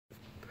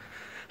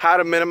how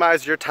to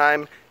minimize your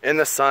time in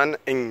the sun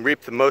and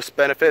reap the most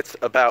benefits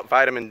about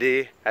vitamin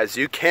D as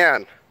you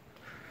can.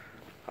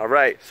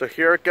 Alright, so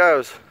here it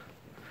goes.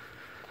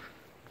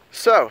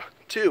 So,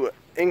 to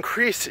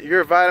increase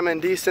your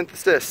vitamin D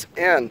synthesis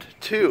and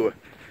to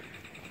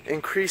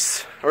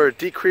increase or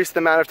decrease the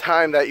amount of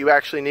time that you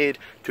actually need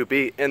to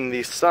be in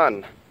the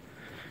sun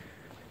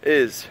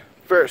is,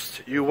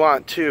 first, you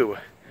want to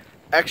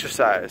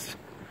exercise.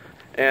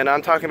 And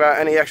I'm talking about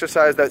any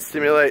exercise that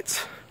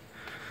stimulates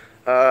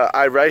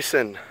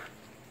irisin,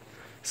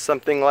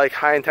 something like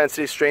high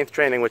intensity strength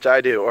training, which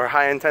I do, or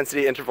high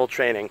intensity interval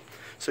training.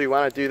 So you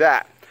want to do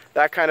that.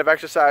 That kind of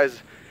exercise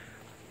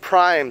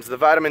primes the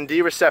vitamin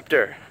D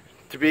receptor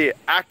to be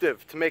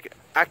active, to make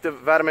active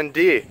vitamin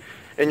D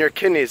in your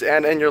kidneys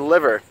and in your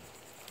liver.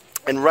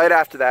 And right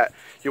after that,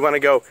 you want to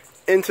go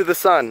into the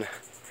sun.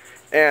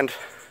 And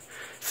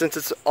since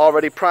it's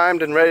already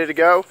primed and ready to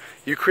go,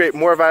 you create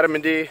more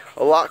vitamin D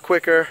a lot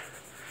quicker,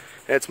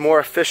 and it's more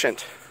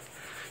efficient.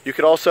 You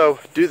could also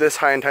do this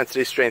high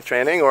intensity strength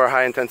training or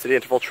high intensity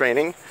interval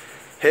training,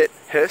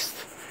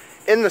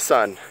 HIIT, in the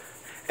sun.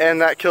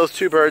 And that kills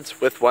two birds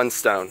with one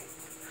stone.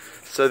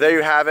 So there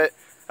you have it,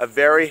 a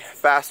very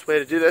fast way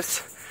to do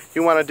this.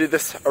 You want to do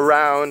this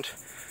around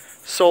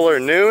solar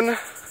noon,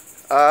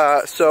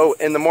 so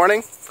in the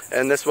morning,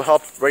 and this will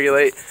help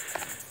regulate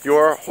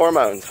your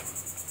hormones.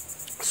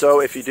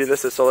 So if you do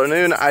this at solar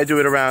noon, I do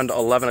it around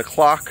 11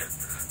 o'clock,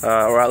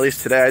 or at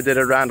least today I did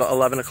it around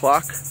 11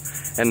 o'clock,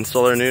 and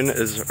solar noon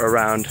is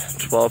around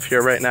 12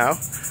 here right now.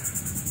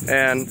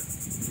 And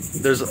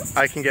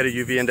I can get a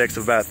UV index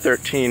of about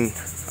 13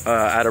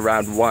 at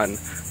around 1,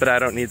 but I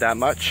don't need that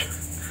much.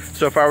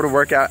 So if I were to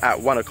work out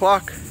at 1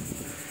 o'clock,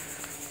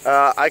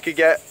 I could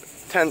get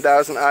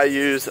 10,000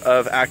 IUs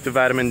of active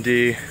vitamin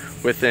D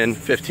within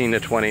 15 to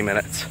 20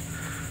 minutes.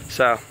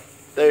 So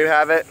there you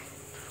have it.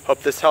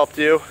 Hope this helped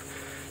you.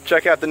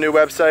 Check out the new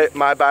website,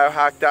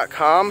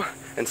 mybiohack.com,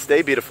 and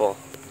stay beautiful.